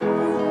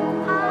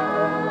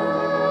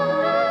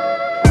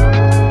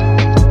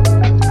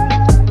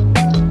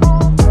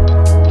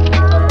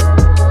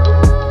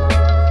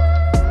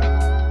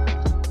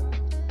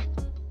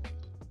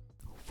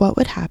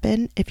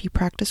happen if you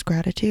practice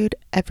gratitude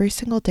every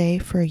single day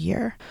for a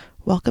year.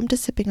 Welcome to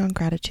Sipping on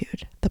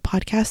Gratitude, the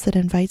podcast that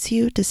invites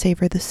you to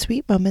savor the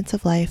sweet moments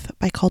of life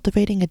by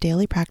cultivating a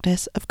daily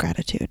practice of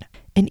gratitude.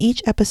 In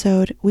each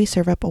episode, we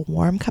serve up a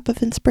warm cup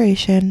of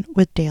inspiration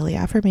with daily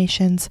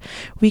affirmations,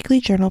 weekly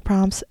journal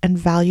prompts, and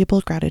valuable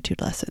gratitude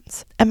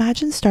lessons.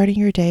 Imagine starting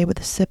your day with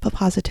a sip of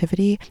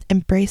positivity,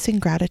 embracing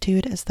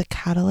gratitude as the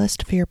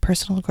catalyst for your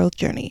personal growth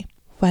journey.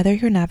 Whether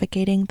you're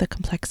navigating the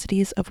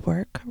complexities of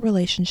work,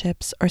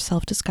 relationships, or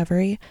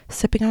self-discovery,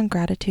 Sipping on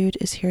Gratitude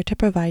is here to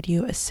provide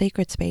you a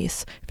sacred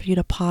space for you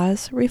to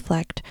pause,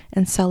 reflect,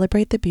 and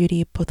celebrate the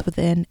beauty both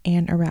within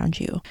and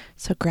around you.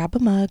 So grab a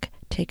mug,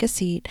 take a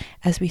seat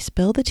as we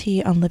spill the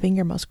tea on living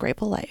your most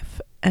grateful life.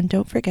 And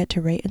don't forget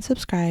to rate and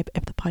subscribe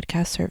if the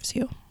podcast serves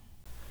you.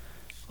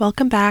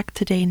 Welcome back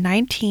to day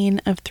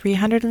 19 of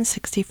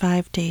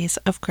 365 days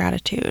of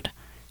gratitude.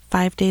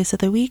 5 days of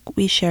the week,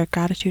 we share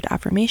gratitude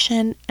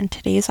affirmation, and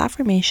today's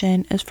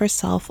affirmation is for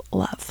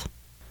self-love.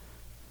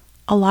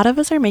 A lot of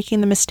us are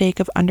making the mistake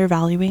of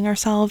undervaluing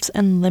ourselves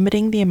and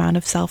limiting the amount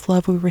of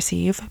self-love we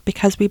receive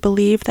because we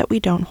believe that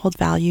we don't hold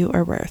value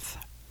or worth.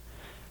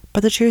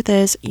 But the truth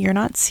is, you're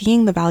not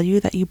seeing the value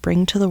that you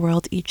bring to the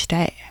world each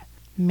day.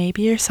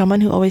 Maybe you're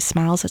someone who always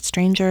smiles at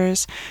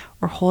strangers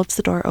or holds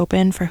the door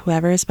open for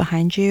whoever is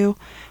behind you,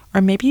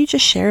 or maybe you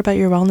just share about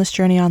your wellness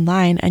journey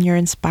online and you're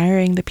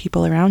inspiring the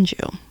people around you.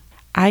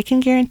 I can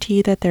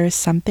guarantee that there is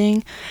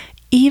something,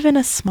 even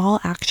a small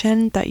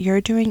action that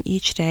you're doing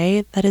each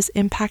day that is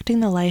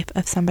impacting the life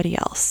of somebody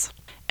else.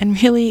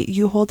 And really,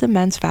 you hold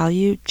immense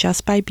value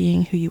just by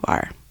being who you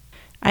are.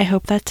 I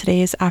hope that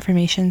today's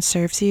affirmation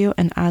serves you,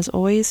 and as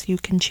always, you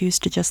can choose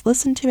to just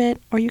listen to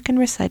it or you can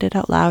recite it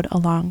out loud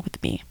along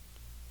with me.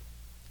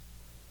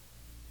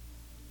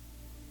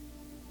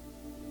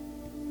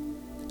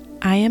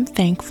 I am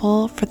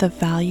thankful for the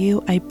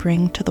value I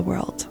bring to the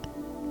world.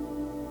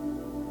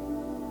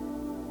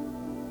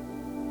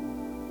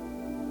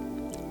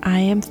 I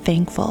am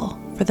thankful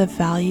for the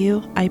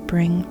value I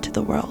bring to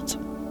the world.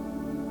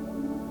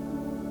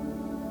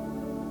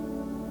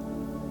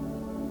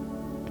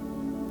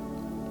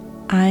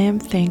 I am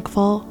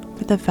thankful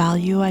for the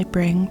value I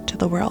bring to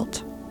the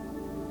world.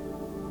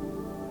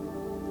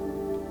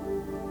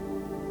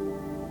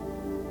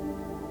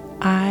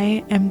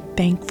 I am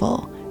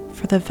thankful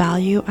for the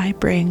value I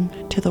bring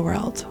to the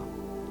world.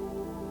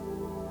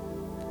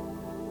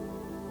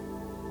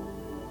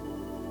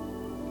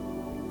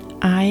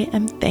 I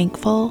am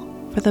thankful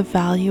for the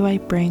value I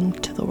bring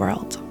to the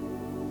world.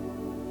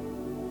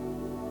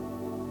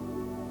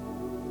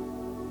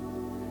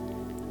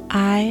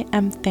 I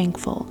am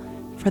thankful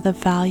for the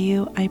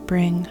value I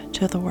bring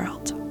to the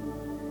world.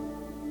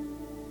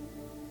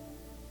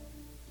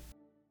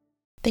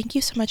 Thank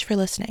you so much for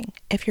listening.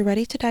 If you're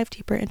ready to dive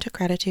deeper into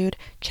gratitude,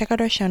 check out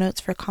our show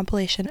notes for a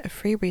compilation of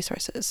free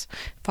resources.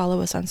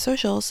 Follow us on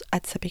socials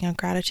at Sipping on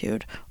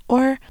Gratitude,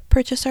 or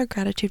purchase our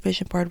Gratitude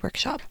Vision Board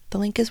workshop. The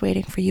link is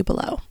waiting for you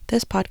below.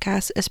 This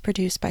podcast is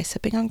produced by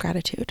Sipping on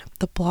Gratitude,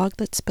 the blog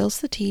that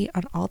spills the tea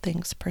on all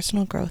things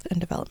personal growth and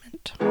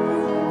development.